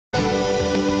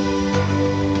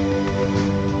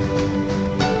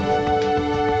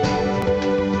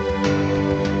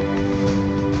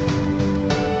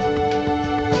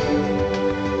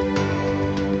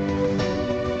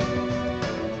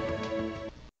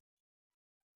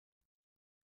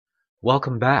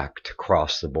Welcome back to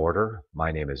Cross the Border.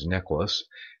 My name is Nicholas,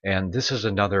 and this is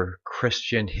another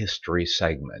Christian history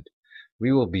segment.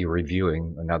 We will be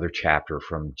reviewing another chapter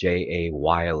from J.A.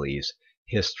 Wiley's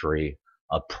History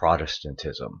of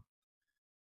Protestantism.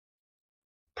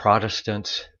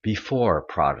 Protestants before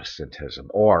Protestantism,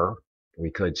 or we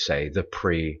could say the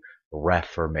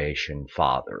pre-Reformation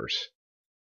fathers.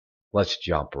 Let's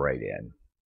jump right in.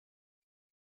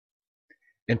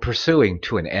 In pursuing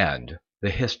to an end the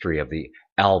history of the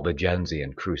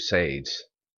Albigensian Crusades,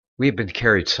 we have been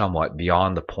carried somewhat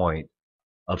beyond the point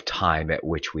of time at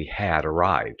which we had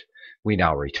arrived. We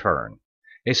now return.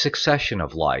 A succession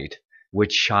of light,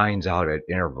 which shines out at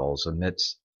intervals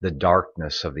amidst the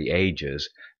darkness of the ages,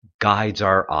 guides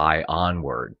our eye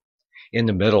onward. In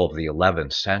the middle of the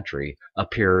 11th century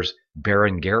appears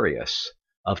Berengarius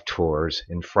of Tours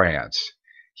in France.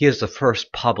 He is the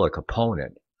first public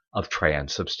opponent of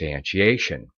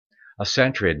Transubstantiation. A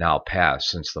century had now passed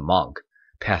since the monk,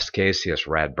 Paschasius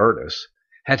Radbertus,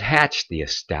 had hatched the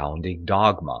astounding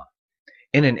dogma.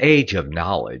 In an age of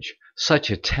knowledge, such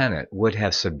a tenet would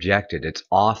have subjected its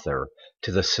author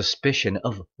to the suspicion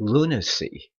of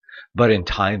lunacy. But in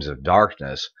times of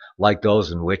darkness, like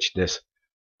those in which this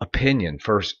opinion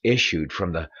first issued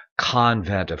from the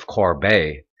convent of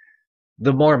Corbeil,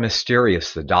 the more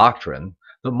mysterious the doctrine,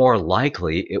 the more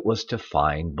likely it was to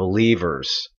find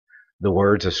believers. The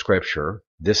words of Scripture,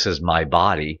 "This is my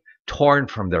body," torn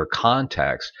from their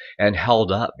context and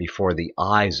held up before the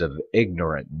eyes of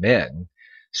ignorant men,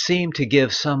 seemed to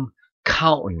give some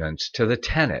countenance to the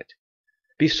tenet.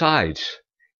 Besides,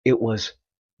 it was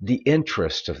the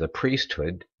interest of the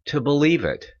priesthood to believe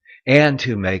it, and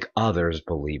to make others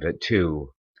believe it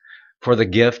too. For the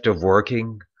gift of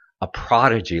working a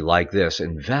prodigy like this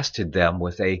invested them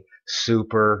with a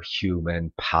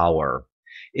superhuman power.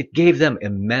 It gave them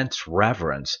immense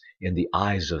reverence in the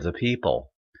eyes of the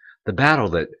people. The battle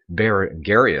that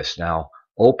Berengarius now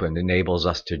opened enables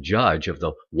us to judge of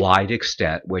the wide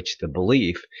extent which the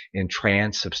belief in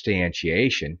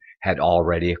transubstantiation had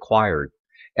already acquired.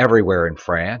 Everywhere in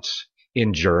France,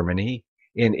 in Germany,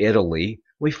 in Italy,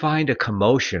 we find a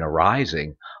commotion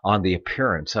arising on the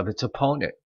appearance of its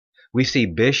opponent. We see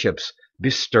bishops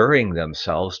bestirring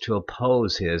themselves to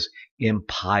oppose his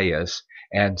impious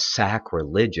and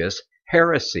sacrilegious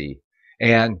heresy,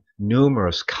 and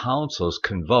numerous councils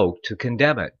convoked to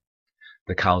condemn it.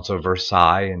 The Council of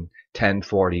Versailles in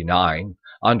 1049,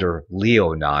 under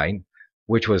Leo IX,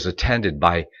 which was attended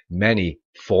by many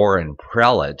foreign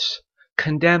prelates,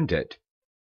 condemned it,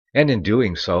 and in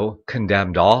doing so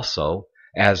condemned also,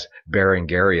 as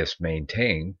Berengarius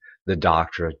maintained, the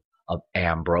doctrine of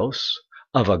Ambrose,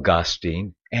 of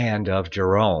Augustine, and of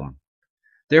Jerome.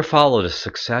 There followed a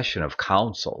succession of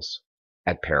councils: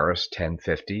 at Paris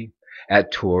 1050,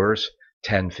 at Tours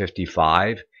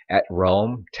 1055, at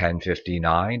Rome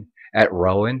 1059, at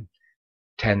Rouen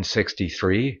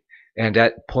 1063, and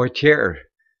at Poitiers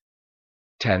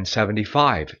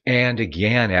 1075, and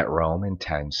again at Rome in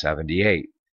 1078,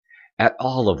 at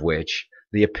all of which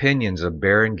the opinions of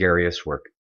Berengarius were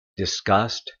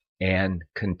discussed and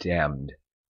condemned.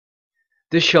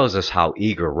 This shows us how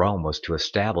eager Rome was to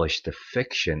establish the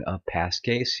fiction of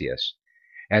Paschasius,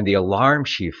 and the alarm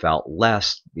she felt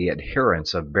lest the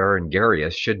adherents of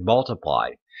Berengarius should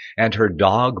multiply, and her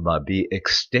dogma be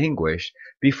extinguished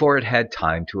before it had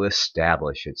time to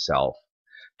establish itself.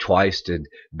 Twice did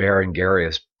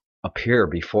Berengarius appear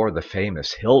before the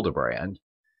famous Hildebrand,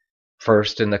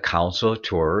 first in the Council of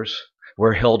Tours,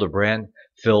 where Hildebrand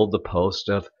filled the post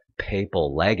of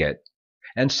papal legate,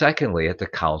 and secondly at the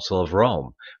Council of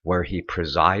Rome, where he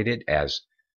presided as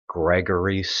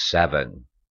Gregory VII.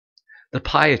 The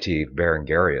piety of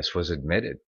Berengarius was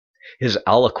admitted. His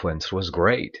eloquence was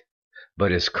great,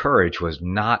 but his courage was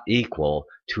not equal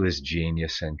to his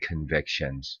genius and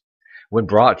convictions. When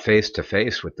brought face to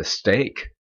face with the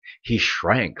stake, he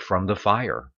shrank from the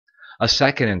fire. A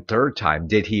second and third time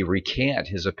did he recant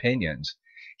his opinions.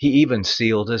 He even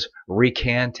sealed his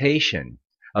recantation,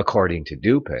 according to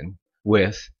Dupin,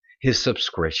 with his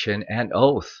subscription and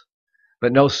oath.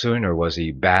 But no sooner was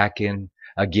he back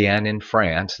again in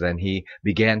France than he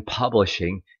began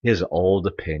publishing his old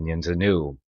opinions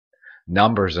anew.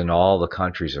 Numbers in all the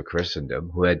countries of Christendom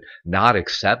who had not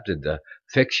accepted the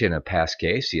fiction of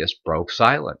Paschasius broke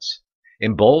silence,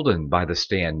 emboldened by the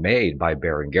stand made by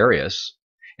Berengarius,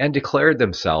 and declared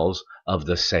themselves of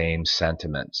the same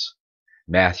sentiments.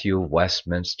 Matthew of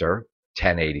Westminster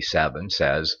 1087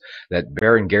 says that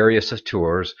Berengarius of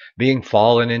Tours, being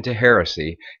fallen into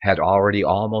heresy, had already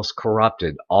almost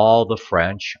corrupted all the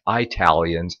French,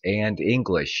 Italians, and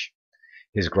English.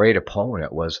 His great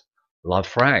opponent was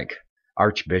Lanfranc,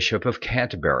 Archbishop of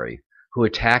Canterbury, who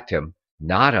attacked him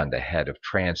not on the head of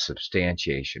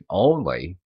transubstantiation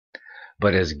only,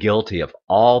 but as guilty of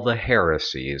all the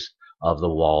heresies of the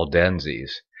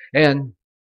Waldenses, and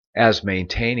as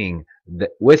maintaining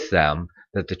with them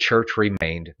that the church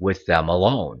remained with them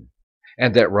alone,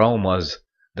 and that Rome was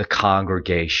the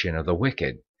congregation of the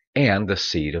wicked and the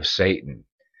seat of Satan.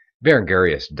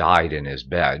 Berengarius died in his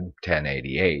bed,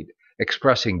 1088,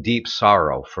 expressing deep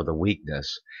sorrow for the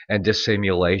weakness and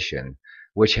dissimulation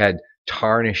which had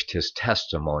tarnished his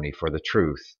testimony for the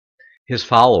truth. His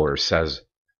followers, says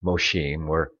Moshim,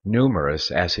 were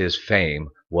numerous as his fame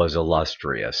was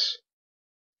illustrious.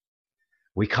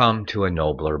 We come to a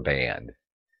nobler band.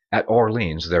 At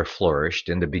Orleans there flourished,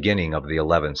 in the beginning of the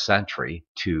 11th century,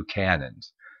 two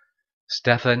canons,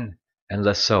 Stephen and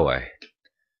Lesoe,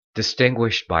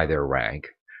 distinguished by their rank,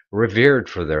 revered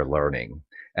for their learning,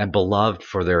 and beloved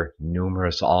for their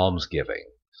numerous almsgivings,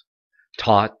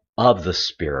 taught of the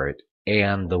Spirit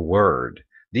and the Word.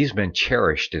 These men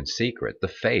cherished in secret the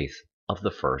faith of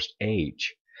the first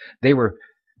age. They were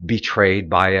betrayed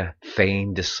by a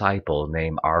feigned disciple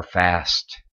named Arfast.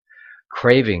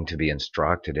 Craving to be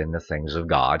instructed in the things of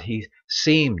God, he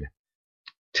seemed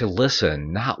to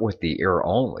listen not with the ear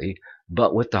only,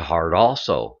 but with the heart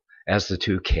also, as the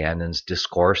two canons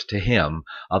discoursed to him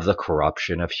of the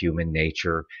corruption of human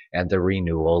nature and the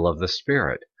renewal of the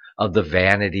spirit, of the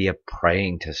vanity of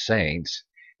praying to saints,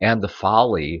 and the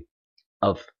folly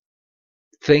of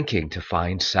thinking to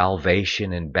find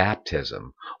salvation in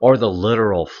baptism, or the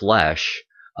literal flesh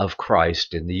of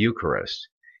Christ in the Eucharist.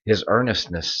 His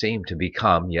earnestness seemed to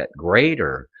become yet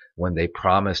greater when they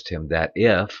promised him that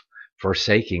if,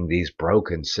 forsaking these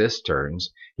broken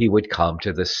cisterns, he would come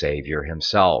to the Savior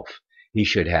himself, he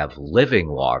should have living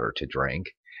water to drink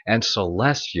and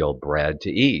celestial bread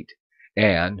to eat,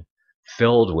 and,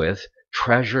 filled with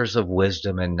treasures of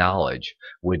wisdom and knowledge,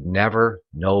 would never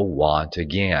know want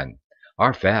again.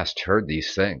 Arfast heard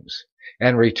these things,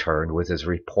 and returned with his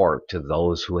report to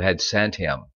those who had sent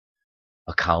him.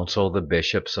 A council of the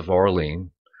bishops of Orleans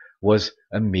was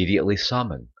immediately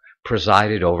summoned,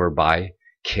 presided over by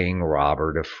King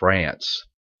Robert of France.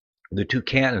 The two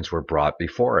canons were brought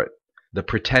before it. The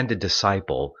pretended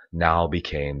disciple now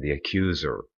became the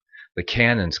accuser. The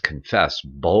canons confessed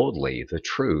boldly the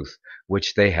truth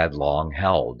which they had long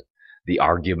held. The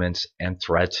arguments and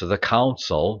threats of the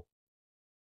council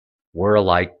were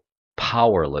alike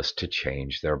powerless to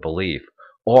change their belief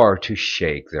or to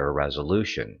shake their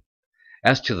resolution.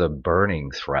 As to the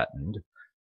burning threatened,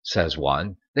 says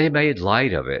one, they made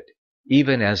light of it,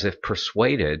 even as if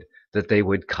persuaded that they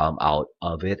would come out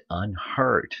of it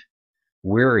unhurt.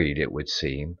 Wearied, it would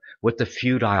seem, with the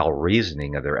futile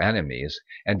reasoning of their enemies,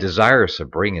 and desirous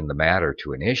of bringing the matter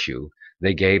to an issue,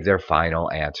 they gave their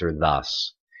final answer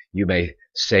thus: You may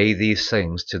say these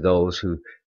things to those whose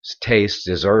taste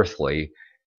is earthly,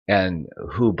 and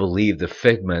who believe the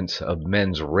figments of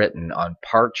men's written on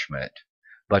parchment,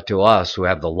 but to us who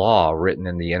have the law written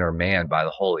in the inner man by the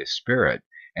Holy Spirit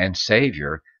and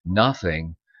Savior,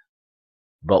 nothing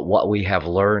but what we have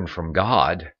learned from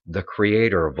God, the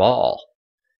Creator of all.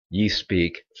 Ye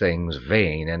speak things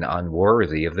vain and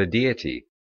unworthy of the deity.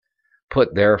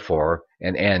 Put therefore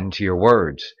an end to your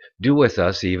words. Do with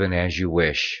us even as you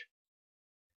wish.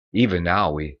 Even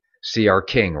now we see our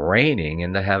King reigning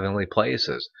in the heavenly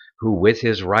places, who with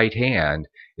his right hand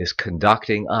is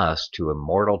conducting us to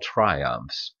immortal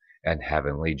triumphs and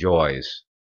heavenly joys.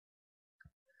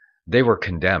 They were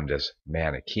condemned as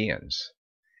Manichaeans.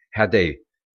 Had they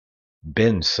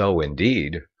been so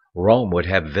indeed, Rome would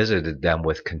have visited them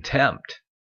with contempt,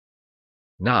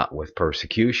 not with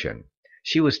persecution.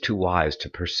 She was too wise to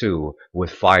pursue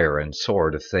with fire and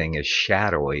sword a thing as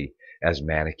shadowy as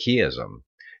Manichaeism,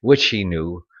 which she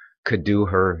knew could do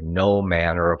her no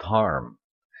manner of harm.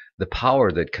 The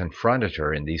power that confronted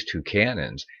her in these two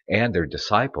canons and their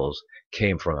disciples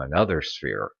came from another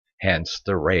sphere, hence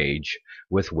the rage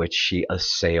with which she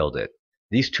assailed it.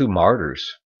 These two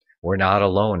martyrs were not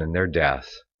alone in their death.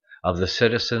 Of the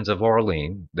citizens of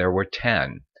Orleans, there were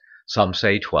 10, some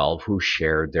say 12, who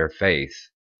shared their faith,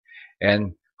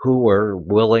 and who were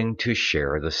willing to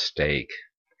share the stake.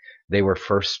 They were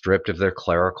first stripped of their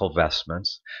clerical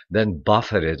vestments, then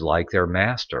buffeted like their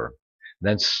master,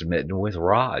 then smitten with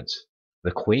rods.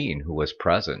 The queen, who was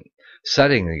present,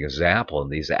 setting the example in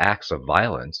these acts of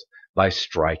violence by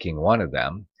striking one of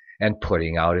them and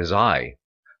putting out his eye.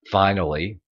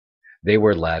 Finally, they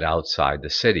were led outside the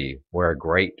city, where a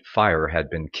great fire had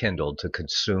been kindled to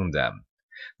consume them.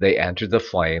 They entered the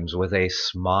flames with a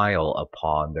smile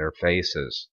upon their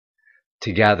faces.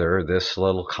 Together, this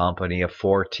little company of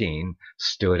 14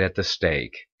 stood at the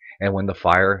stake, And when the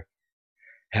fire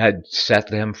had set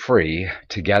them free,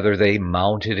 together they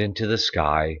mounted into the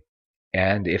sky.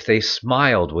 And if they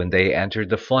smiled when they entered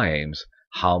the flames,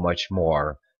 how much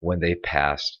more when they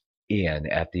passed in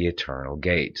at the eternal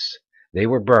gates? They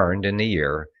were burned in the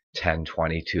year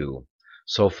 1022.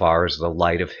 So far as the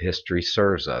light of history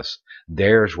serves us,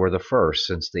 theirs were the first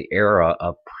since the era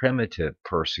of primitive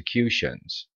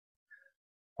persecutions.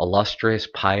 Illustrious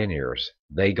pioneers,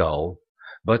 they go,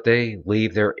 but they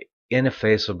leave their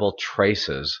ineffaceable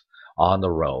traces on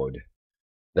the road,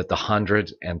 that the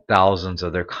hundreds and thousands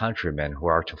of their countrymen who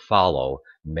are to follow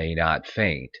may not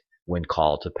faint when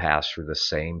called to pass through the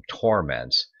same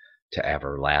torments to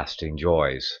everlasting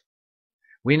joys.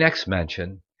 We next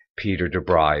mention Peter de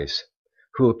Bruys,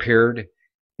 who appeared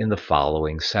in the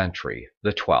following century,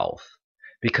 the 12th,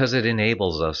 because it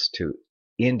enables us to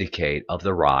indicate of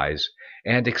the rise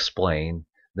and explain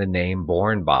the name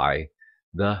borne by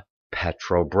the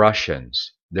Petrobrusians,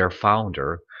 their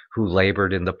founder, who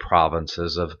labored in the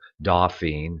provinces of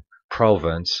Dauphine,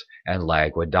 Provence, and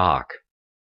Languedoc.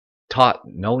 Taught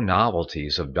no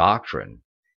novelties of doctrine,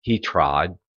 he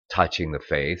trod, touching the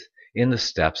faith, in the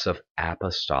steps of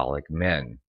apostolic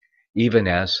men, even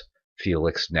as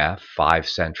Felix Neff, 5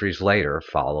 centuries later,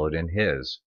 followed in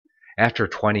his. After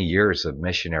 20 years of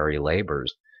missionary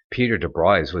labors, Peter de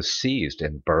Bruys was seized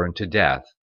and burned to death,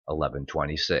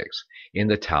 1126, in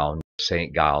the town of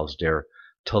St. Gilles de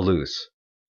Toulouse.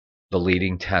 The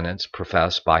leading tenets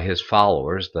professed by his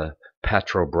followers, the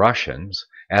Petrobrusians,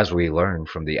 as we learn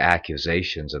from the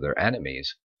accusations of their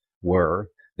enemies, were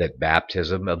that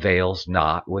baptism avails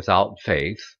not without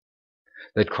faith,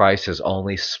 that Christ is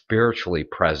only spiritually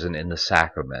present in the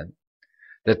sacrament,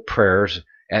 that prayers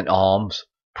and alms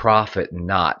profit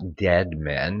not dead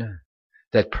men,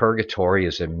 that purgatory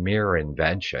is a mere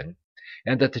invention,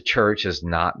 and that the church is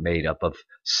not made up of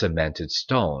cemented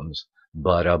stones,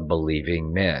 but of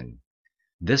believing men.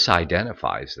 This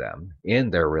identifies them, in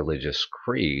their religious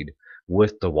creed,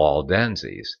 with the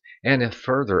Waldenses, and if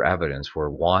further evidence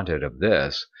were wanted of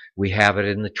this, we have it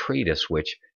in the treatise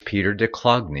which Peter de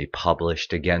Clugny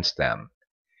published against them,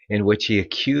 in which he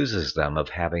accuses them of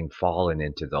having fallen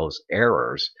into those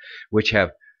errors which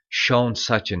have shown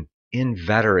such an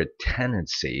inveterate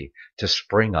tendency to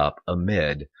spring up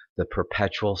amid the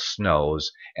perpetual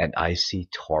snows and icy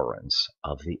torrents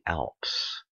of the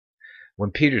Alps.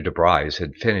 When Peter de Bruys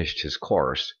had finished his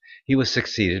course, he was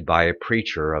succeeded by a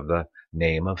preacher of the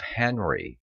name of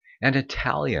Henri, an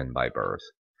Italian by birth,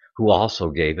 who also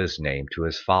gave his name to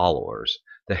his followers,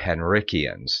 the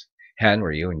Henricians.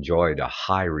 Henri, who enjoyed a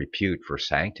high repute for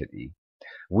sanctity,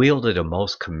 wielded a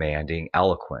most commanding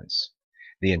eloquence.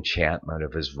 The enchantment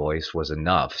of his voice was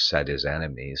enough, said his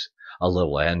enemies, a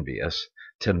little envious,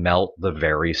 to melt the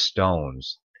very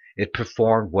stones. It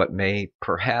performed what may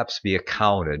perhaps be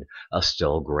accounted a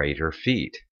still greater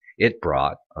feat. It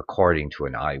brought, according to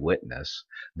an eyewitness,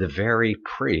 the very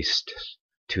priest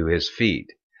to his feet,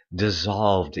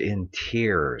 dissolved in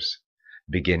tears.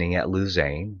 Beginning at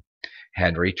Lausanne,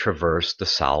 Henri traversed the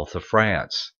south of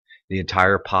France, the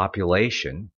entire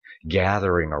population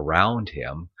gathering around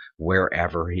him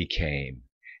wherever he came,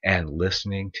 and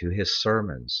listening to his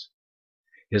sermons.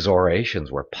 His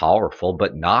orations were powerful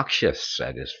but noxious,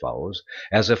 said his foes,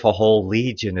 as if a whole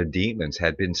legion of demons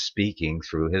had been speaking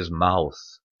through his mouth.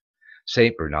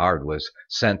 St. Bernard was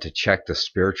sent to check the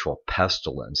spiritual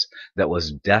pestilence that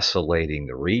was desolating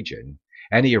the region,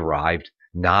 and he arrived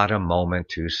not a moment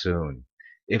too soon.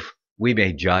 If we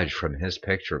may judge from his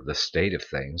picture of the state of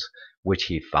things which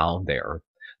he found there,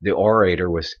 the orator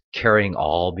was carrying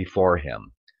all before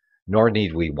him, nor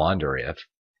need we wonder if,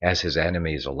 as his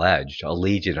enemies alleged, a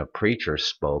legion of preachers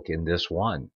spoke in this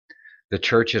one. The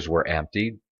churches were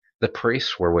emptied, the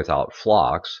priests were without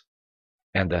flocks,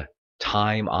 and the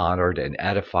time-honored and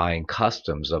edifying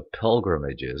customs of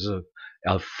pilgrimages,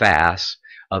 of fasts,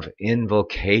 of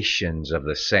invocations of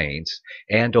the saints,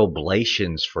 and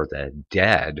oblations for the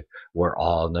dead were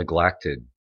all neglected.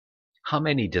 How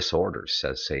many disorders,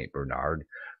 says St. Bernard,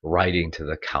 writing to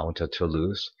the Count of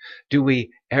Toulouse, do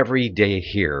we every day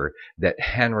hear that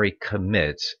Henri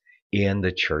commits in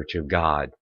the Church of God?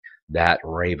 That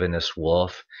ravenous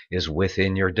wolf is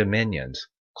within your dominions,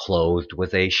 clothed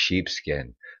with a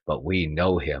sheepskin, but we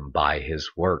know him by his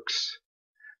works.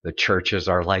 The churches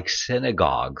are like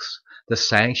synagogues, the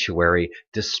sanctuary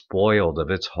despoiled of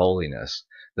its holiness,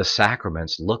 the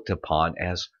sacraments looked upon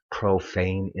as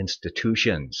profane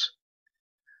institutions.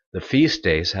 The feast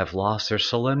days have lost their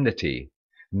solemnity.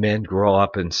 Men grow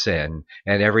up in sin,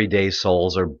 and everyday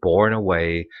souls are borne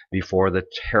away before the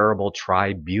terrible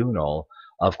tribunal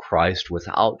of Christ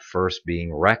without first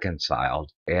being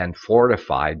reconciled and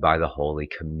fortified by the Holy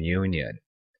Communion.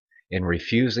 In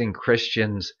refusing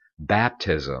Christians'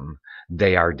 baptism,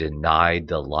 they are denied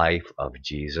the life of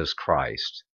Jesus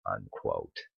Christ."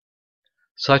 Unquote.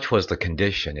 Such was the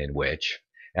condition in which,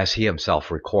 as he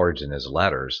himself records in his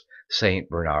letters, Saint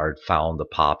Bernard found the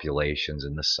populations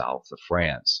in the south of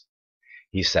France.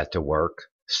 He set to work,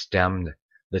 stemmed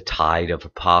the tide of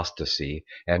apostasy,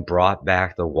 and brought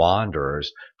back the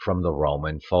wanderers from the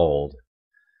Roman fold.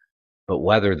 But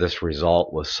whether this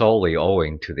result was solely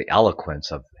owing to the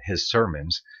eloquence of his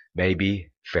sermons may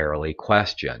be fairly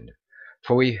questioned,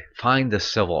 for we find the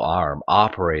civil arm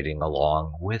operating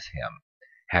along with him.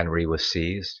 Henri was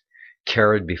seized,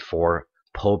 carried before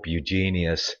Pope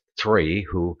Eugenius III,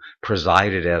 who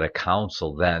presided at a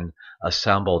council then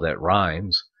assembled at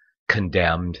Rheims,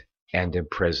 condemned and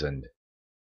imprisoned.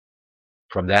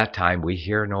 From that time we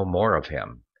hear no more of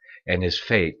him, and his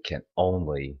fate can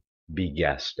only be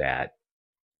guessed at.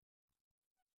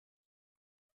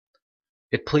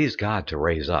 It pleased God to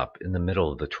raise up, in the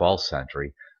middle of the 12th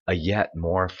century, a yet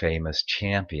more famous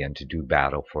champion to do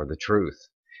battle for the truth.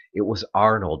 It was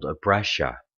Arnold of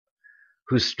Brescia,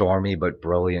 whose stormy but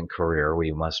brilliant career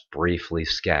we must briefly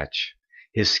sketch.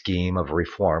 His scheme of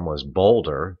reform was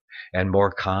bolder and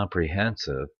more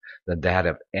comprehensive than that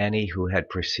of any who had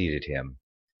preceded him.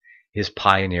 His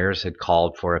pioneers had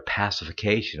called for a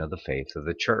pacification of the faith of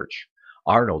the Church.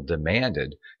 Arnold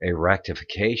demanded a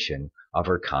rectification of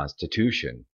her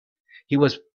constitution. He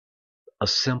was a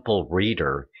simple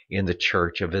reader in the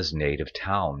church of his native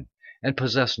town, and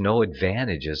possessed no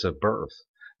advantages of birth,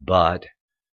 but,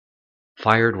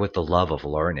 fired with the love of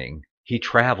learning, he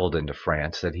traveled into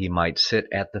France that he might sit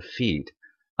at the feet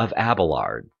of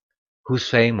Abelard, whose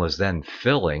fame was then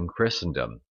filling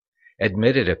Christendom.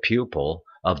 Admitted a pupil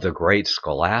of the great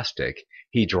scholastic,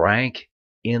 he drank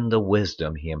in the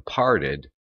wisdom he imparted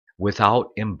without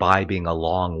imbibing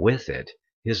along with it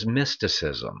his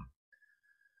mysticism.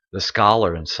 The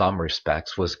scholar in some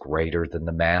respects was greater than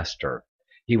the master.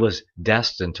 He was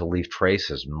destined to leave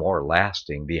traces more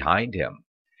lasting behind him.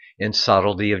 In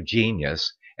subtlety of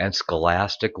genius and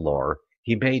scholastic lore,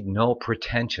 he made no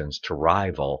pretensions to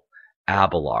rival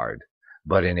Abelard,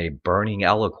 but in a burning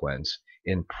eloquence,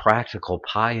 in practical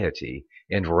piety,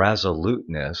 in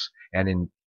resoluteness, and in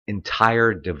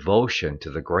entire devotion to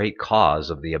the great cause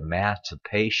of the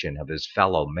emancipation of his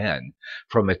fellow men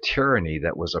from a tyranny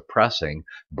that was oppressing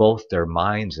both their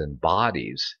minds and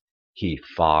bodies, he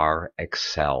far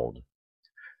excelled.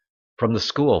 From the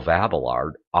school of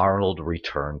Abelard, Arnold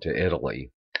returned to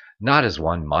Italy, not as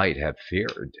one might have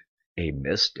feared, a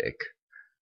mystic,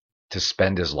 to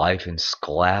spend his life in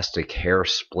scholastic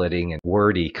hair-splitting and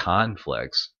wordy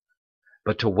conflicts,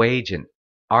 but to wage an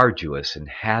arduous and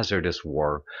hazardous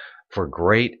war for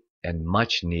great and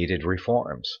much-needed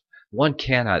reforms. One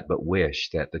cannot but wish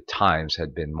that the times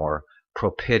had been more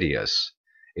propitious.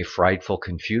 A frightful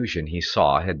confusion, he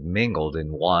saw, had mingled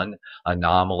in one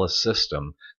anomalous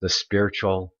system the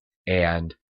spiritual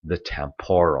and the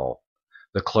temporal.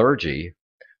 The clergy,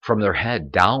 from their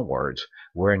head downwards,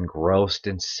 were engrossed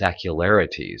in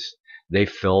secularities. They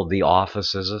filled the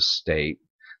offices of state.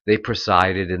 They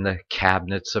presided in the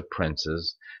cabinets of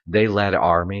princes. They led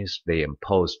armies. They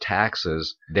imposed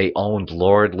taxes. They owned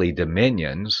lordly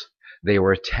dominions. They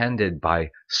were attended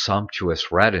by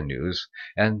sumptuous retinues,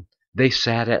 and they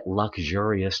sat at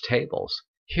luxurious tables.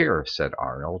 "Here," said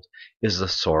Arnold, "is the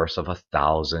source of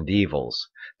 1,000 evils.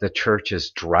 The church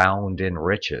is drowned in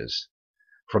riches.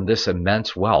 From this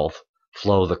immense wealth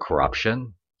flow the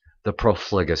corruption, the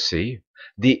profligacy,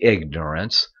 the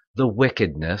ignorance, the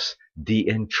wickedness, the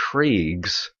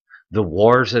intrigues, the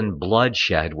wars and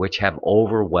bloodshed which have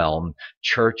overwhelmed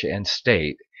church and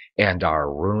state and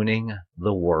are ruining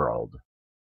the world."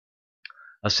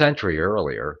 A century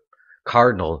earlier,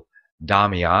 Cardinal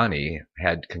Damiani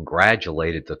had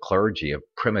congratulated the clergy of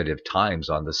primitive times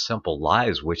on the simple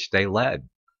lives which they led,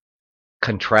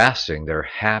 contrasting their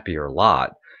happier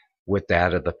lot with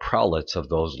that of the prelates of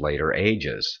those later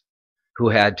ages, who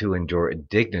had to endure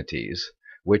indignities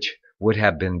which would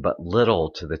have been but little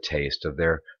to the taste of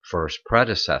their first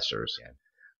predecessors.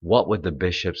 What would the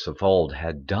bishops of old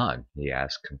had done, he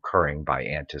asked, concurring by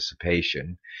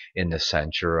anticipation in the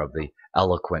censure of the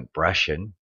eloquent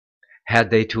Brescian,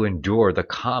 had they to endure the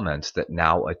comments that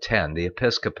now attend the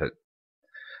episcopate?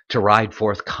 To ride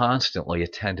forth constantly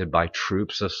attended by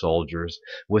troops of soldiers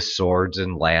with swords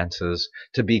and lances,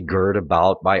 to be girt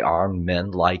about by armed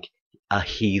men like a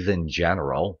heathen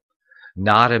general,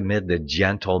 not amid the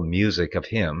gentle music of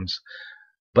hymns,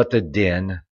 but the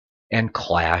din and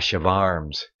clash of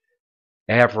arms,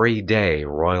 Every day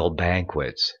royal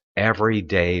banquets, every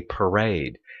day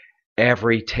parade,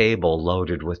 every table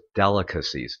loaded with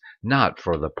delicacies, not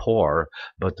for the poor,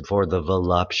 but for the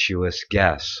voluptuous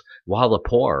guests, while the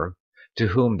poor, to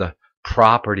whom the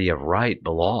property of right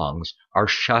belongs, are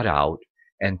shut out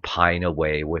and pine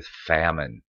away with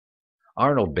famine.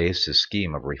 Arnold based his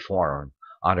scheme of reform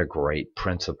on a great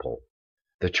principle.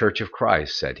 The Church of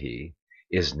Christ, said he,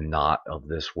 is not of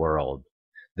this world.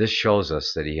 This shows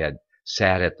us that he had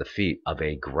sat at the feet of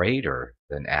a greater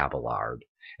than Abelard,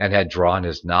 and had drawn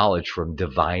his knowledge from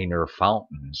diviner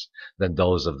fountains than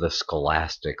those of the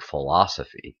scholastic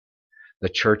philosophy. The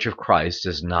Church of Christ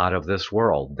is not of this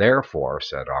world. Therefore,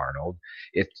 said Arnold,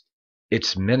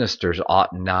 its ministers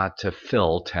ought not to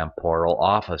fill temporal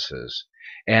offices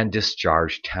and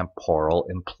discharge temporal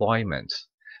employments.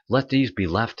 Let these be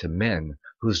left to men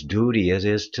whose duty it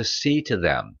is to see to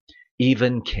them,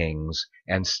 even kings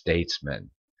and statesmen.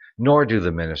 Nor do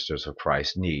the ministers of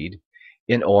Christ need,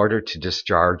 in order to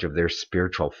discharge of their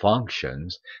spiritual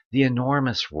functions, the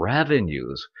enormous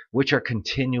revenues which are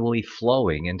continually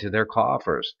flowing into their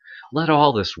coffers. Let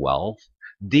all this wealth,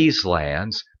 these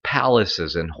lands,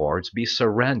 palaces, and hoards be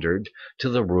surrendered to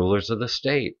the rulers of the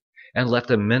state, and let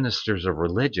the ministers of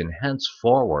religion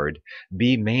henceforward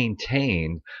be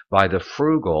maintained by the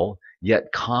frugal yet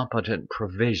competent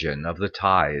provision of the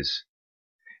tithes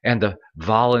and the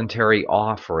voluntary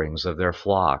offerings of their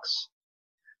flocks.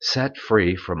 Set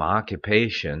free from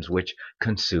occupations which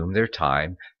consume their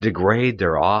time, degrade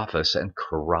their office, and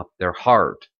corrupt their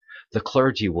heart, the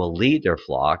clergy will lead their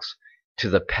flocks to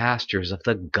the pastures of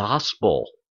the gospel,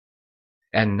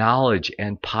 and knowledge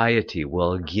and piety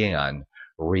will again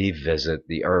revisit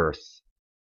the earth.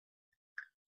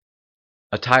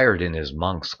 Attired in his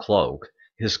monk's cloak,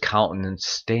 his countenance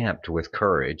stamped with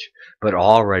courage, but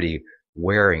already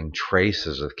wearing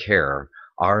traces of care,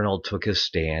 Arnold took his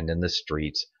stand in the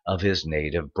streets of his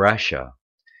native Brescia,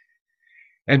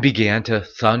 and began to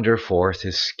thunder forth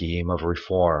his scheme of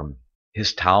reform.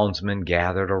 His townsmen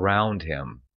gathered around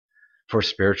him. For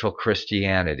spiritual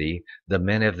Christianity, the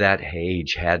men of that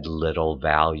age had little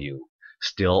value.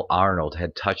 Still, Arnold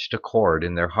had touched a chord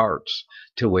in their hearts,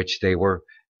 to which they were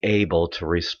able to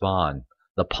respond.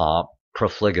 The pomp,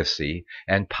 profligacy,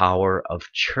 and power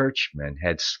of churchmen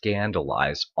had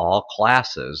scandalized all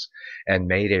classes and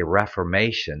made a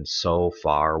reformation so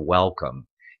far welcome,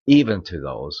 even to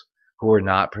those who were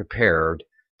not prepared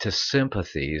to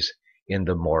sympathies in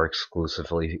the more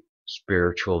exclusively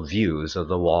spiritual views of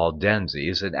the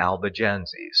Waldenses and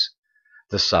Albigenses.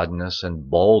 The suddenness and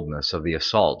boldness of the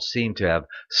assault seemed to have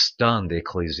stunned the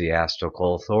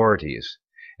ecclesiastical authorities,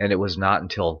 and it was not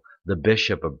until the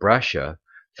Bishop of Brescia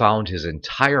found his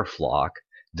entire flock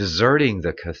deserting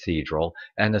the cathedral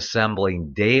and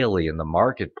assembling daily in the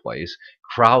marketplace,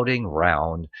 crowding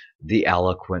round the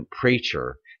eloquent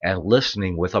preacher and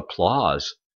listening with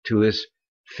applause to his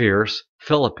fierce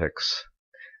philippics,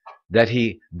 that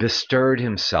he bestirred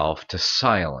himself to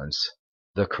silence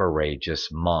the courageous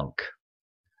monk.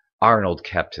 Arnold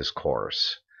kept his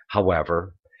course,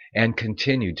 however, and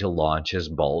continued to launch his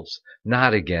bolts,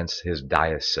 not against his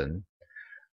diocese,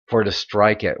 for to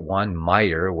strike at one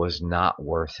mitre was not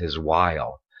worth his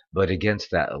while, but against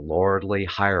that lordly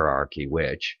hierarchy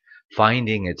which,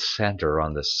 finding its centre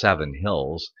on the 7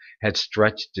 hills, had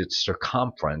stretched its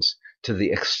circumference to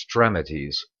the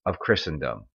extremities of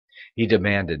Christendom. He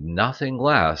demanded nothing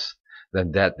less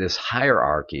than that this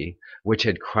hierarchy, which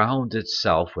had crowned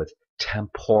itself with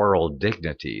temporal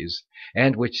dignities,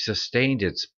 and which sustained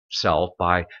itself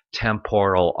by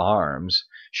temporal arms,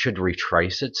 should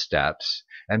retrace its steps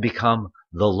and become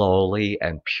the lowly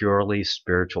and purely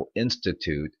spiritual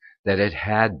institute that it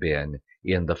had been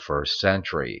in the 1st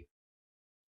century.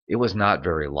 It was not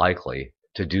very likely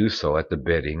to do so at the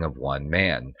bidding of one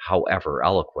man, however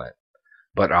eloquent,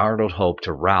 but Arnold hoped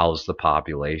to rouse the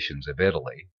populations of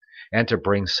Italy, and to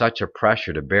bring such a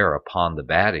pressure to bear upon the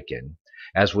Vatican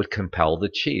as would compel the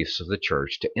chiefs of the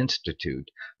Church to institute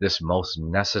this most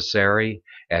necessary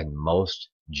and most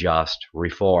just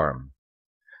reform.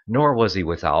 Nor was he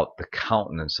without the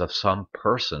countenance of some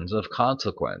persons of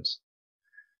consequence.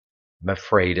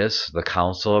 Mithridates, the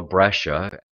Council of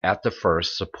Brescia, at the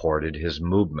first supported his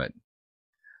movement.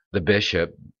 The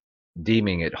bishop,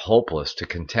 deeming it hopeless to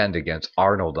contend against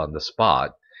Arnold on the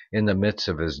spot, in the midst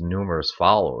of his numerous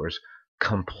followers,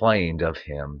 complained of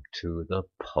him to the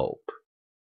Pope.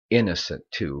 Innocent,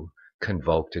 too,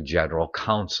 convoked a general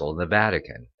council in the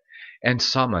Vatican, and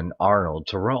summoned Arnold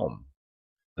to Rome.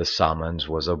 The summons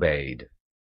was obeyed.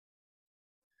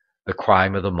 The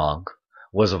crime of the monk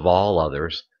was of all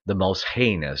others the most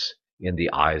heinous in the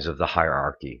eyes of the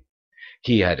hierarchy.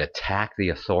 He had attacked the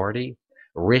authority,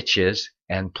 riches,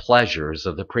 and pleasures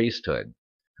of the priesthood.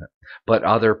 But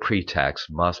other pretexts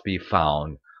must be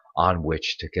found on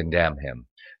which to condemn him.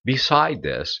 Beside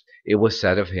this, it was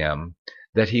said of him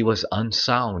that he was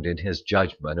unsound in his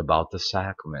judgment about the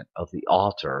sacrament of the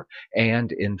altar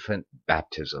and infant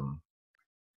baptism.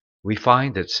 We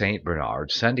find that St.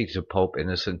 Bernard, sending to Pope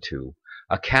Innocent II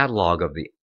a catalogue of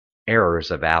the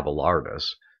errors of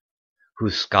Abelardus,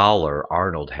 whose scholar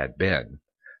Arnold had been,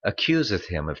 accuseth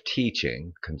him of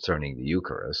teaching, concerning the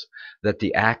Eucharist, that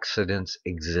the accidents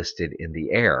existed in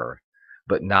the air,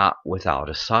 but not without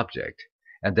a subject,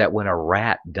 and that when a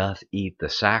rat doth eat the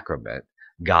sacrament,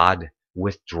 God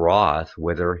withdraweth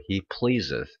whither he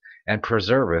pleaseth, and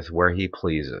preserveth where he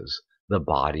pleases the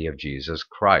body of Jesus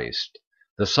Christ.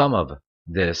 The sum of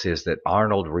this is that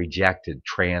Arnold rejected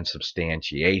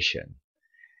transubstantiation,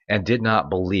 and did not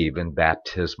believe in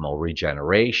baptismal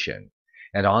regeneration,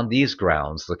 and on these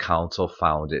grounds the council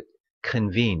found it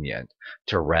convenient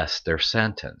to rest their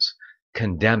sentence,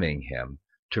 condemning him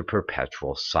to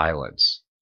perpetual silence.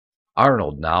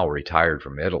 Arnold now retired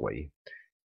from Italy.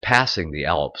 Passing the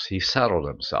Alps, he settled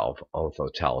himself, Otho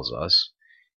tells us,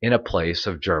 in a place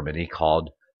of Germany called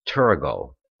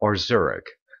Turigo, or Zurich,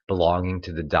 belonging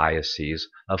to the diocese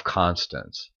of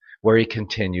Constance, where he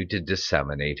continued to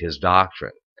disseminate his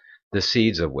doctrine, the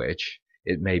seeds of which,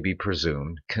 it may be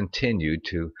presumed, continued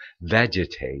to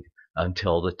vegetate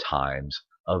until the times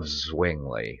of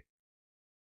Zwingli.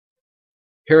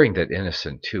 Hearing that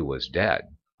Innocent II was dead,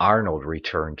 Arnold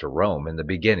returned to Rome in the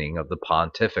beginning of the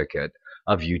pontificate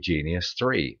of Eugenius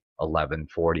III,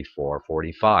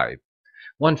 1144-45.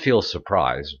 One feels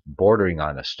surprise, bordering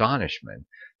on astonishment,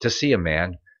 to see a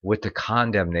man with the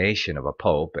condemnation of a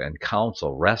pope and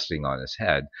council resting on his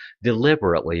head,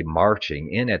 deliberately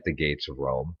marching in at the gates of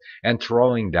Rome and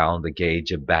throwing down the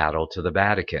gauge of battle to the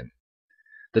Vatican.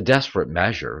 The desperate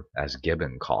measure, as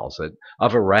Gibbon calls it,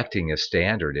 of erecting a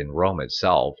standard in Rome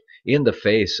itself in the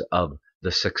face of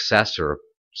the successor of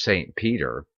St.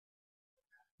 Peter.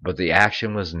 But the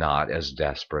action was not as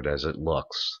desperate as it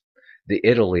looks. The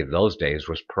Italy of those days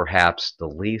was perhaps the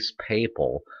least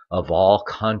papal of all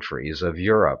countries of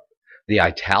Europe. The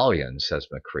Italians, says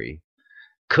Macri,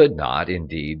 could not,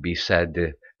 indeed, be said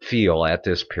to feel at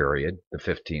this period, the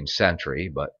 15th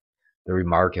century, but the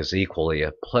remark is equally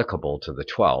applicable to the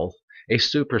 12th, a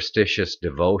superstitious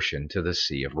devotion to the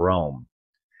See of Rome.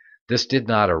 This did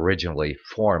not originally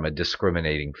form a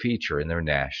discriminating feature in their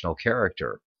national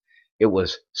character. It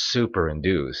was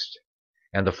superinduced,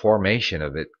 and the formation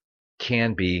of it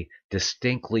can be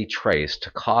distinctly traced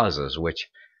to causes which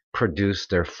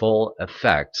produced their full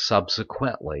effect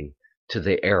subsequently to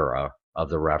the era of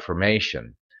the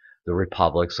Reformation. The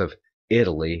republics of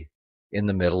Italy in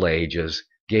the Middle Ages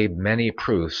gave many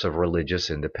proofs of religious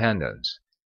independence,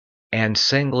 and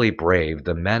singly braved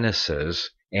the menaces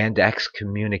and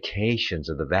excommunications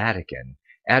of the Vatican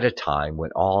at a time when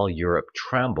all Europe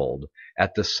trembled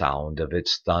at the sound of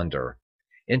its thunder.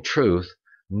 In truth,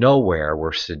 nowhere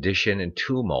were sedition and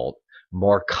tumult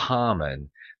more common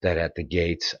than at the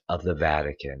gates of the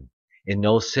Vatican. In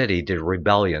no city did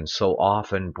rebellion so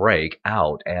often break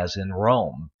out as in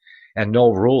Rome, and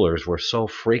no rulers were so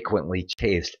frequently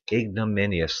chased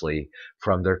ignominiously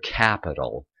from their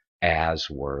capital as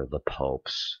were the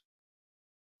popes.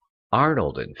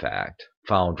 Arnold, in fact,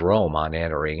 found Rome on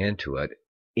entering into it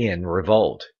in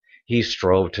revolt. He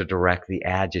strove to direct the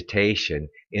agitation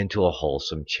into a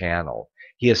wholesome channel.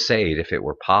 He essayed, if it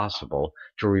were possible,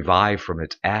 to revive from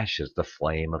its ashes the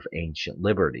flame of ancient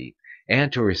liberty,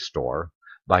 and to restore,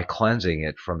 by cleansing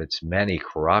it from its many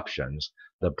corruptions,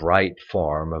 the bright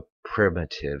form of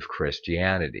primitive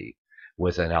Christianity.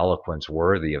 With an eloquence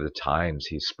worthy of the times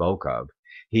he spoke of,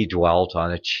 he dwelt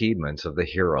on achievements of the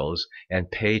heroes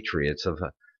and patriots of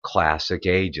classic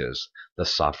ages, the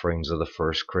sufferings of the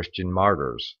first Christian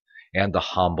martyrs, and the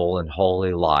humble and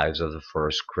holy lives of the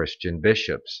first Christian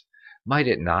bishops. Might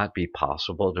it not be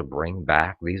possible to bring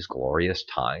back these glorious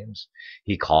times?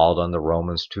 He called on the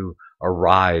Romans to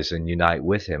arise and unite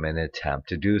with him in an attempt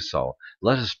to do so.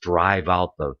 Let us drive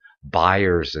out the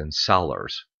buyers and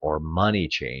sellers, or money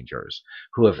changers,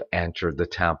 who have entered the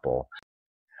temple.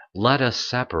 Let us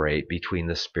separate between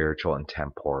the spiritual and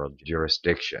temporal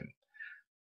jurisdiction.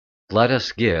 Let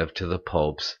us give to the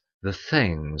popes the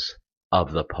things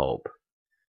of the pope,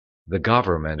 the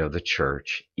government of the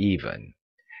church even,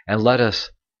 and let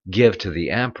us give to the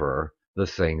emperor the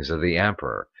things of the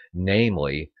emperor,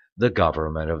 namely, the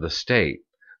government of the state.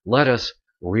 Let us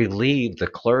relieve the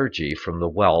clergy from the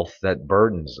wealth that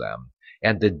burdens them,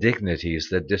 and the dignities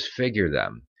that disfigure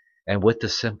them, and with the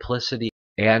simplicity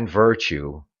and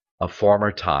virtue of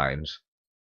former times,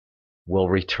 will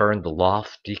return the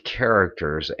lofty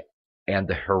characters and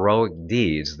the heroic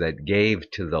deeds that gave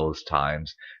to those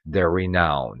times their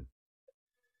renown.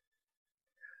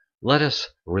 Let us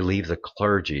relieve the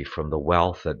clergy from the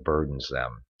wealth that burdens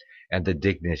them, and the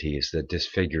dignities that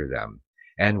disfigure them,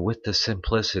 and with the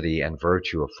simplicity and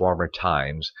virtue of former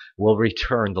times will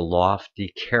return the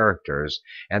lofty characters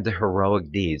and the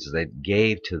heroic deeds that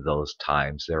gave to those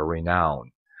times their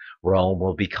renown. Rome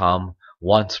will become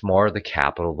once more the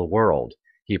capital of the world,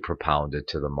 he propounded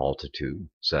to the multitude,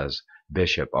 says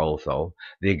Bishop Otho.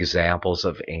 The examples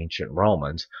of ancient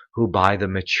Romans, who by the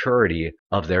maturity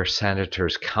of their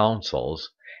senators'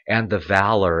 councils and the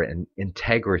valor and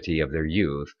integrity of their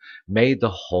youth made the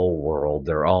whole world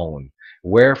their own.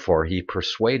 Wherefore he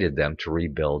persuaded them to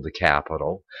rebuild the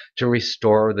Capitol, to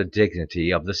restore the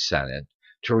dignity of the Senate,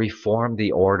 to reform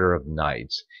the order of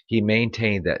knights. He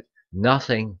maintained that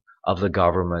nothing of the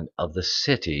government of the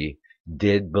city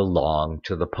did belong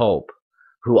to the Pope,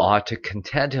 who ought to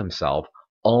content himself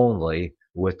only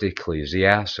with the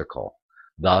ecclesiastical.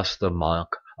 Thus the monk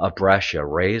of Brescia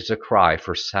raised a cry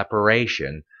for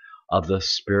separation of the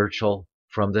spiritual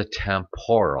from the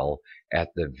temporal at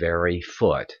the very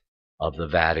foot of the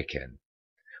Vatican.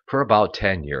 For about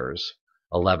 10 years,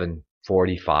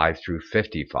 1145 through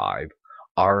 55,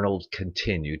 Arnold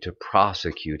continued to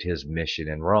prosecute his mission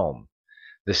in Rome.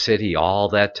 The city all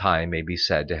that time may be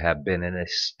said to have been in a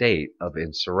state of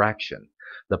insurrection.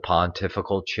 The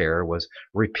pontifical chair was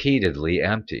repeatedly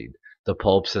emptied. The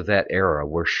popes of that era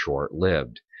were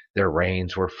short-lived. Their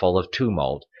reigns were full of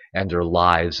tumult, and their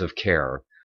lives of care.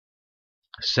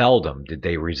 Seldom did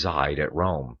they reside at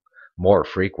Rome. More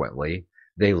frequently,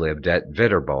 they lived at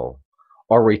Viterbo,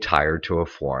 or retired to a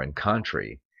foreign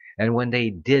country. And when they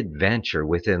did venture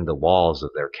within the walls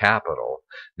of their capital,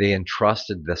 they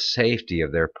entrusted the safety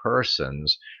of their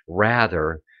persons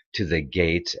rather to the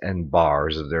gates and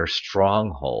bars of their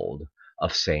stronghold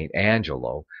of St.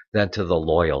 Angelo than to the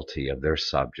loyalty of their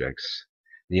subjects.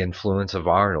 The influence of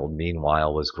Arnold,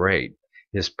 meanwhile, was great,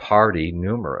 his party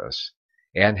numerous,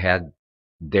 and had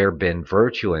there been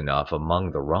virtue enough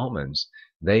among the Romans,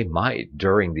 they might,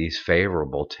 during these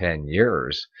favorable 10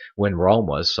 years, when Rome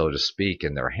was, so to speak,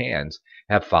 in their hands,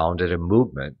 have founded a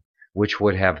movement which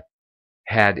would have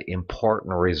had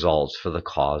important results for the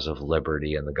cause of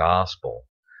liberty and the gospel.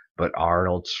 But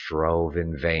Arnold strove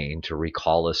in vain to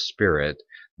recall a spirit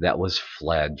that was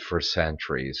fled for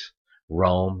centuries.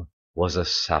 Rome was a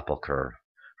sepulchre.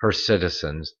 Her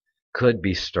citizens could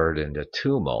be stirred into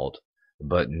tumult,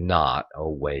 but not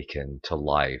awakened to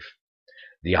life.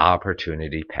 The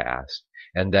opportunity passed,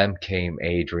 and then came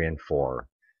Adrian IV,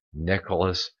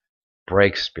 Nicholas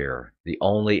Breakspear, the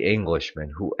only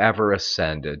Englishman who ever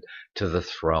ascended to the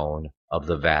throne of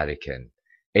the Vatican.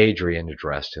 Adrian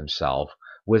addressed himself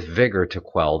with vigor to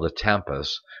quell the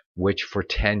tempest which for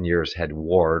 10 years had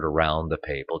warred around the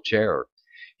papal chair.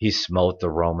 He smote the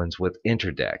Romans with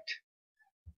interdict.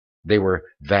 They were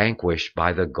vanquished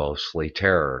by the ghostly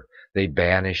terror. They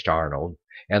banished Arnold,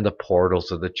 and the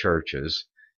portals of the churches,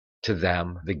 to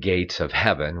them the gates of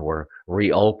heaven, were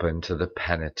reopened to the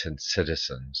penitent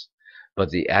citizens.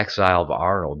 But the exile of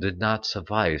Arnold did not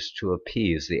suffice to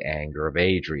appease the anger of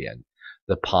Adrian.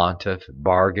 The pontiff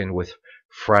bargained with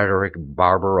Frederick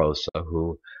Barbarossa,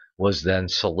 who was then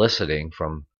soliciting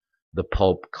from the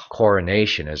Pope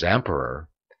coronation as emperor,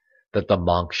 that the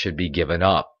monk should be given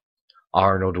up.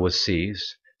 Arnold was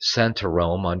seized, sent to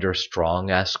Rome under strong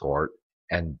escort,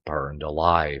 and burned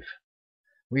alive.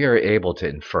 We are able to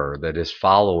infer that his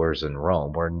followers in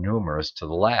Rome were numerous to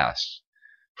the last,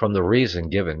 from the reason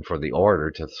given for the order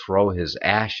to throw his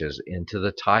ashes into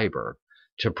the Tiber,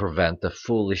 to prevent the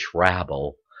foolish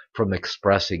rabble from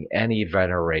expressing any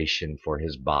veneration for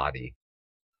his body.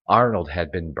 Arnold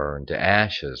had been burned to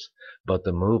ashes, but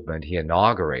the movement he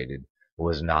inaugurated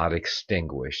was not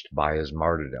extinguished by his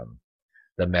martyrdom.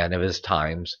 The men of his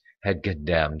times had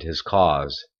condemned his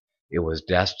cause. It was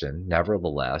destined,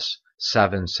 nevertheless,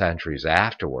 7 centuries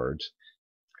afterwards,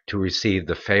 to receive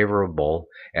the favorable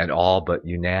and all but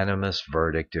unanimous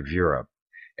verdict of Europe.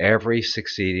 Every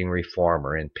succeeding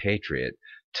reformer and patriot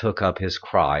took up his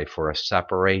cry for a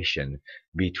separation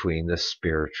between the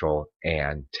spiritual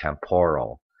and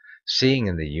temporal, seeing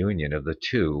in the union of the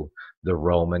two, the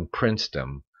Roman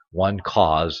princedom, one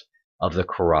cause of the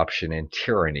corruption and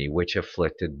tyranny which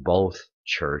afflicted both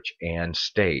church and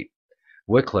state.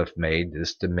 Wycliffe made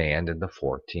this demand in the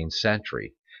 14th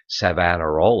century,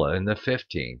 Savonarola in the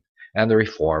 15th, and the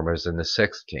reformers in the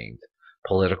 16th.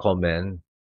 Political men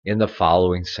in the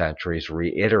following centuries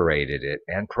reiterated it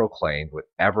and proclaimed with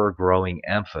ever-growing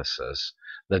emphasis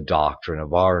the doctrine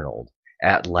of Arnold.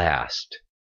 At last,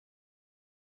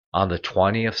 On the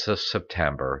 20th of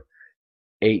September,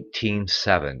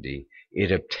 1870,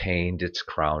 it obtained its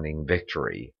crowning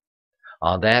victory.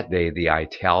 On that day, the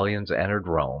Italians entered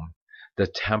Rome. The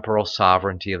temporal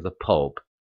sovereignty of the Pope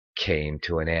came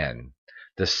to an end.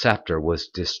 The scepter was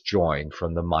disjoined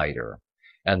from the mitre,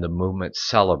 and the movement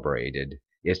celebrated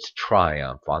its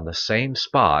triumph on the same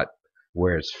spot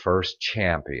where its first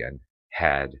champion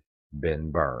had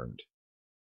been burned.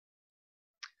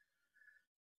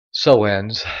 So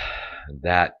ends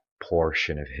that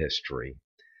portion of history.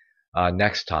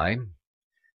 Next time,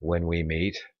 when we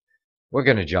meet, we're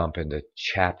going to jump into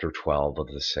chapter 12 of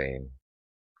the same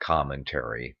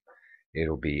commentary.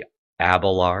 It'll be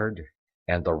Abelard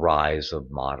and the Rise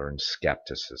of Modern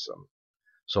Skepticism.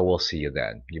 So we'll see you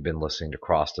then. You've been listening to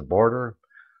Cross the Border,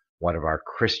 one of our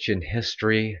Christian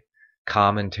history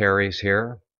commentaries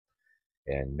here.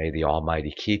 And may the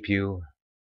Almighty keep you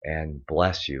and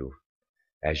bless you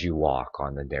as you walk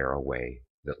on the narrow way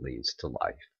that leads to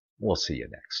life. We'll see you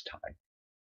next time.